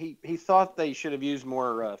he thought they should have used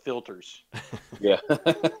more filters. Yeah, for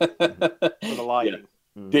the lighting.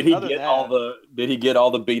 Yeah. Did he get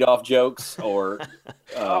all the beat off jokes or?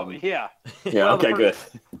 Yeah. Yeah. Well, okay. Good.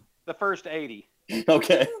 The first 80.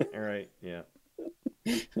 Okay. All right. Yeah.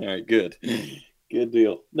 All right. Good. Good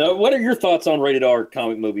deal. Now, what are your thoughts on rated R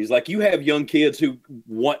comic movies? Like, you have young kids who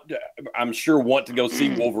want to go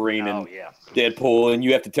see Wolverine and Deadpool, and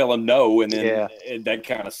you have to tell them no, and then that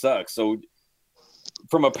kind of sucks. So,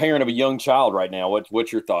 from a parent of a young child right now,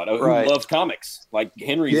 what's your thought? Who loves comics? Like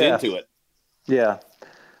Henry's into it. Yeah.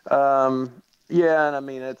 And I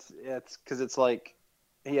mean, it's because it's like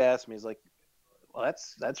he asked me, he's like, well,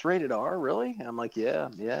 that's rated R, really? And I'm like, yeah,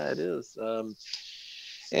 it is.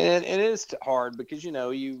 And it is hard because you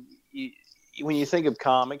when you think of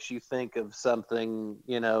comics, you think of something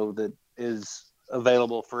that is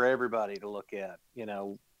available for everybody to look at.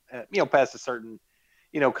 Past a certain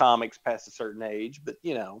comics past a certain age, but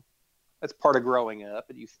that's part of growing up.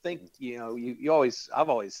 And you think I've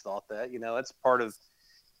always thought that that's part of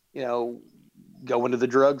going to the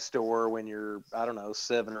drugstore when you're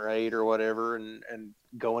 7 or 8 or whatever, and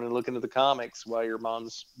going and looking at the comics while your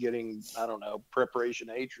mom's getting preparation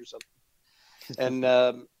H or something. And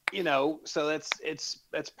so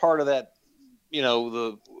that's part of that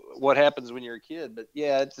the what happens when you're a kid. But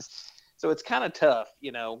yeah, it's kind of tough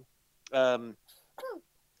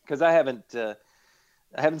because I haven't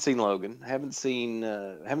seen Logan, I haven't seen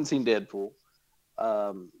Deadpool,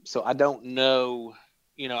 so I don't know.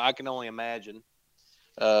 I can only imagine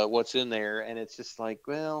what's in there, and it's just like,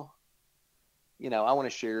 well, I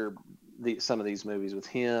want to share some of these movies with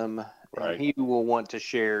him, right. And he will want to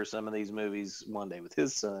share some of these movies one day with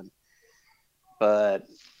his son. But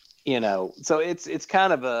so it's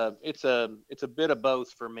kind of it's a bit of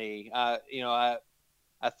both for me.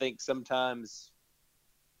 I think sometimes,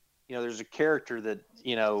 there's a character that,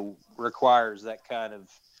 requires that kind of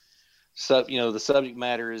the subject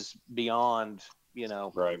matter is beyond,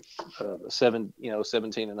 Right.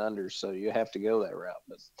 17 and under. So you have to go that route.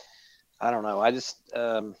 But I don't know. I just,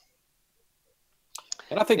 and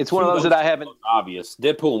I think it's one of those that I haven't. Obvious.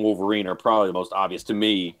 Deadpool and Wolverine are probably the most obvious to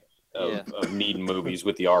me of needing movies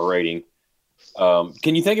with the R rating.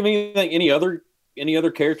 Can you think of any other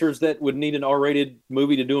characters that would need an R-rated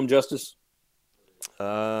movie to do them justice?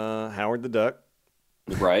 Howard the Duck.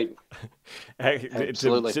 Right.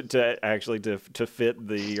 Absolutely. to fit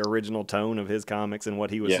the original tone of his comics and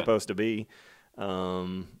what he was supposed to be.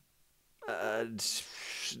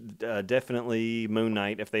 Definitely Moon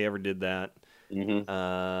Knight if they ever did that.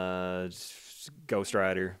 Ghost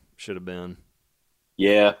Rider should have been.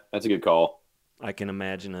 Yeah, that's a good call. I can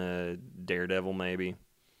imagine a Daredevil maybe.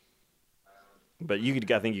 But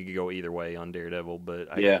I think you could go either way on Daredevil.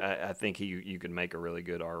 But I think you could make a really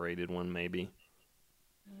good R-rated one maybe.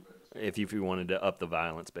 If you wanted to up the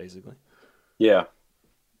violence, basically. Yeah.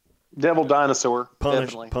 Devil Dinosaur.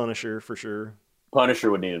 Definitely. Punisher for sure. Punisher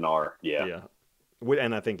would need an R. Yeah. Yeah.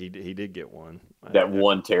 And I think he did get one.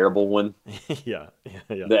 One terrible one. Yeah.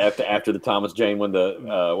 After the Thomas Jane one,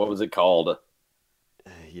 what was it called?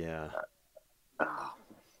 Yeah. Oh,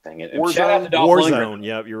 dang it. Warzone.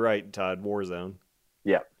 Yep, you're right, Todd. Warzone.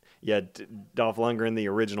 Yeah. Yeah, Dolph Lundgren, the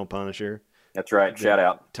original Punisher. That's right. Shout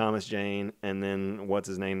out. Thomas Jane, and then what's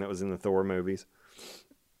his name that was in the Thor movies?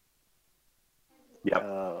 Yep.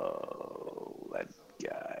 Oh, that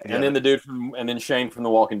guy. And then the dude and then Shane from The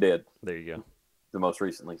Walking Dead. There you go. The most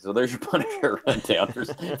recently. So there's your Punisher rundown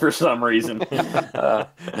for some reason.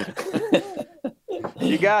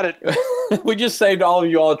 You got it. We just saved all of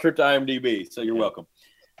you all a trip to IMDb, so you're welcome.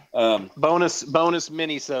 Bonus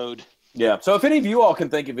mini-sode. Yeah. So if any of you all can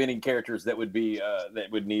think of any characters that would be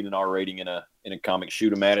that would need an R rating in a comic, shoot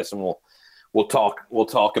them at us, and we'll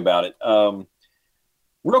talk about it.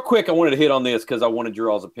 Real quick, I wanted to hit on this because I wanted your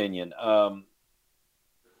all's opinion.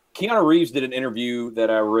 Keanu Reeves did an interview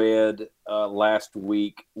that I read last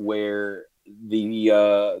week where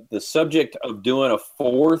the subject of doing a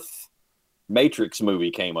fourth Matrix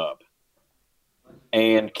movie came up,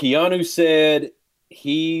 and Keanu said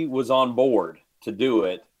he was on board to do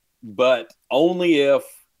it, but only if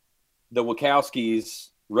the Wachowskis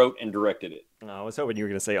wrote and directed it. No, I was hoping you were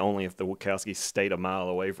going to say only if the Wachowskis stayed a mile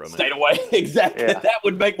away from it. Stayed away, exactly. Yeah. That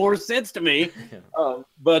would make more sense to me. Yeah.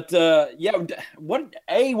 What do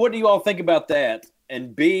you all think about that?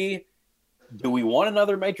 And B, do we want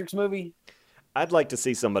another Matrix movie? I'd like to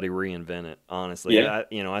see somebody reinvent it, honestly. Yeah.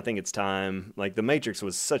 I think it's time. Like, the Matrix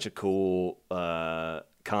was such a cool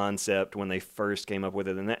concept when they first came up with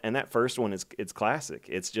it, and that first one it's classic.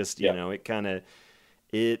 It's just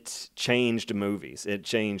it changed movies. It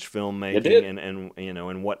changed filmmaking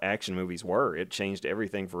and what action movies were. It changed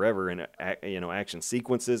everything forever, and action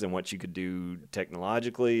sequences and what you could do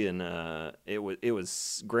technologically, and it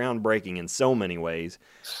was groundbreaking in so many ways.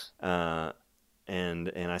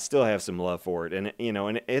 And I still have some love for it, and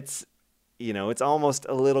it's almost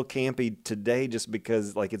a little campy today just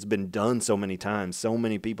because it's been done so many times. So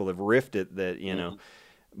many people have riffed it that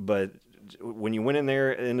but when you went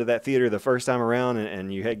into that theater the first time around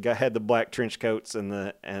and you had the black trench coats and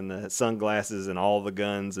the sunglasses and all the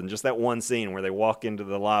guns and just that one scene where they walk into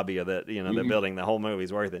the lobby of that the building, the whole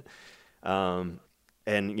movie's worth it. And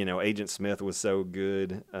Agent Smith was so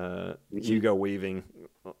good. Hugo Weaving,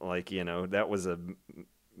 that was a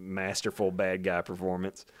masterful bad guy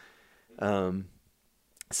performance.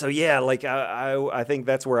 So yeah, I think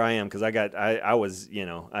that's where I am, because I was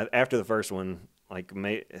after the first one.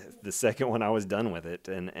 The second one, I was done with it,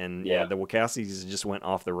 and the Wachowskis just went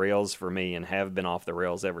off the rails for me, and have been off the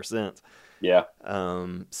rails ever since. Yeah.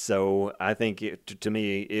 So I think to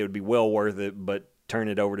me it would be well worth it, but turn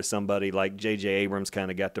it over to somebody like J.J. Abrams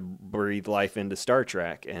kind of got to breathe life into Star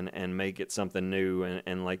Trek and make it something new,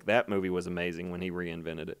 and that movie was amazing when he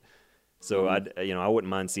reinvented it. So I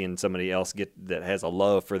wouldn't mind seeing somebody else that has a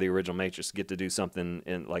love for the original Matrix get to do something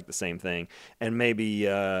in the same thing, and maybe.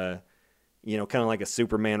 Kind of like a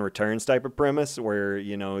Superman Returns type of premise where,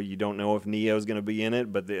 you don't know if Neo's going to be in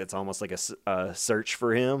it, but it's almost like a search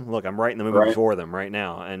for him. Look, I'm writing the movie for them right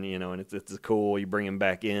now. And, and it's cool. You bring him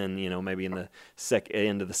back in, maybe in the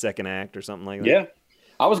end of the second act or something like that. Yeah.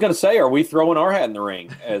 I was going to say, are we throwing our hat in the ring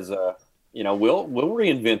as we'll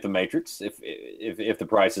reinvent the Matrix if the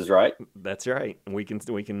price is right. That's right. We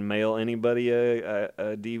can mail anybody a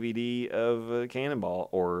DVD of Cannonball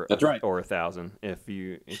or that's right. or 1,000 if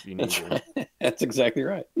you need one. That's exactly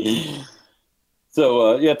right.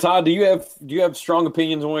 So yeah, Todd, do you have strong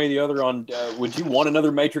opinions one way or the other on would you want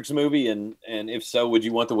another Matrix movie, and if so, would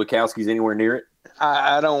you want the Wachowskis anywhere near it?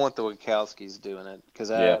 I don't want the Wachowskis doing it because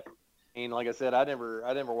Yeah. I mean, like I said, I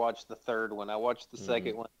never watched the third one. I watched the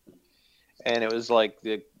second one, and it was like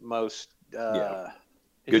the most Yeah.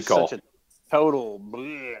 it's Good just call. such a total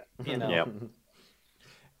bleh, you know. Yeah.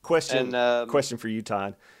 Question And question for you,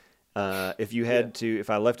 Todd. If you had to, if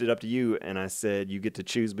I left it up to you and I said you get to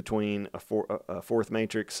choose between a fourth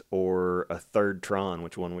Matrix or a third Tron,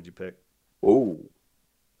 which one would you pick? Oh,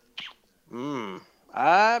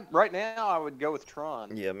 right now I would go with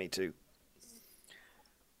Tron. Yeah, me too.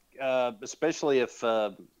 Especially if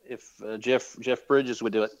Jeff Bridges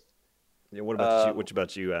would do it. Yeah, what about you? What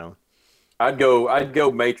about you, Alan? I'd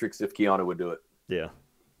go Matrix if Keanu would do it. Yeah.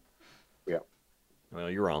 Yeah. Well,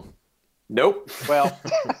 you're wrong. Nope. Well,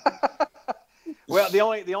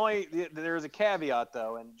 there's a caveat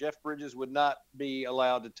though, and Jeff Bridges would not be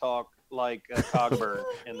allowed to talk like Cogburn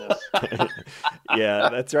in this. Yeah,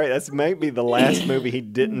 that's right. That's maybe the last movie he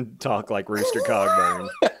didn't talk like Rooster Cogburn.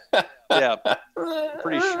 Yeah,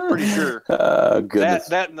 pretty sure. Goodness.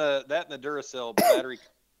 That and the Duracell battery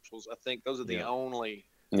commercials. I think those are the only.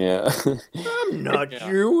 Yeah. I'm not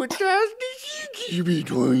sure what has to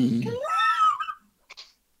between.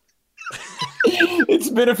 It's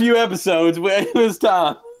been a few episodes. It was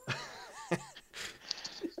time.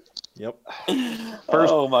 Yep.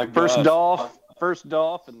 Oh my God. First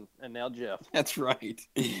Dolph, and now Jeff. That's right.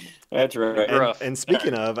 That's right. And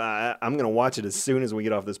speaking of, I'm going to watch it as soon as we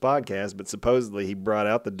get off this podcast. But supposedly he brought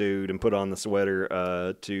out the dude and put on the sweater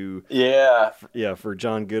for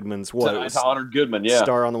John Goodman's It's Honored Goodman. Yeah.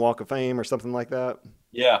 Star on the Walk of Fame or something like that.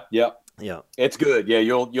 Yeah. It's good. Yeah,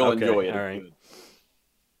 you'll Okay, enjoy it. all right. Good.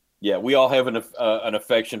 Yeah, we all have an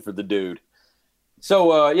affection for the dude.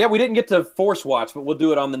 So, we didn't get to Force Watch, but we'll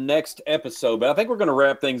do it on the next episode. But I think we're going to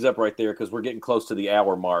wrap things up right there because we're getting close to the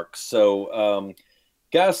hour mark. So,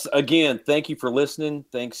 guys, again, thank you for listening.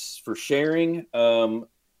 Thanks for sharing.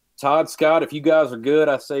 Todd, Scott, if you guys are good,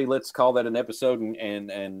 I say let's call that an episode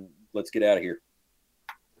and let's get out of here.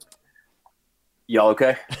 Y'all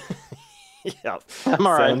okay? Yeah, I'm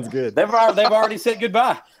all right. Sounds good. They've already said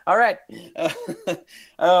goodbye. All right.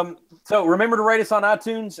 So remember to rate us on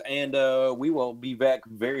iTunes, and we will be back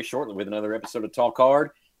very shortly with another episode of Talk Hard.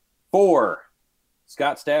 For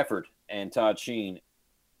Scott Stafford and Todd Sheen,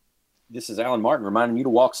 this is Alan Martin reminding you to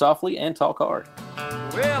walk softly and talk hard.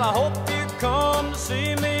 Well, I hope you come to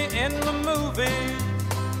see me in the movies.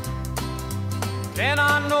 Then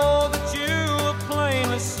I know that you will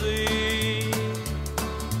plainly see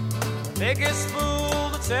the biggest fool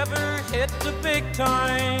that's ever hit the big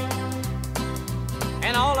time.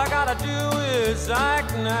 And all I gotta do is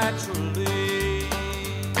act naturally.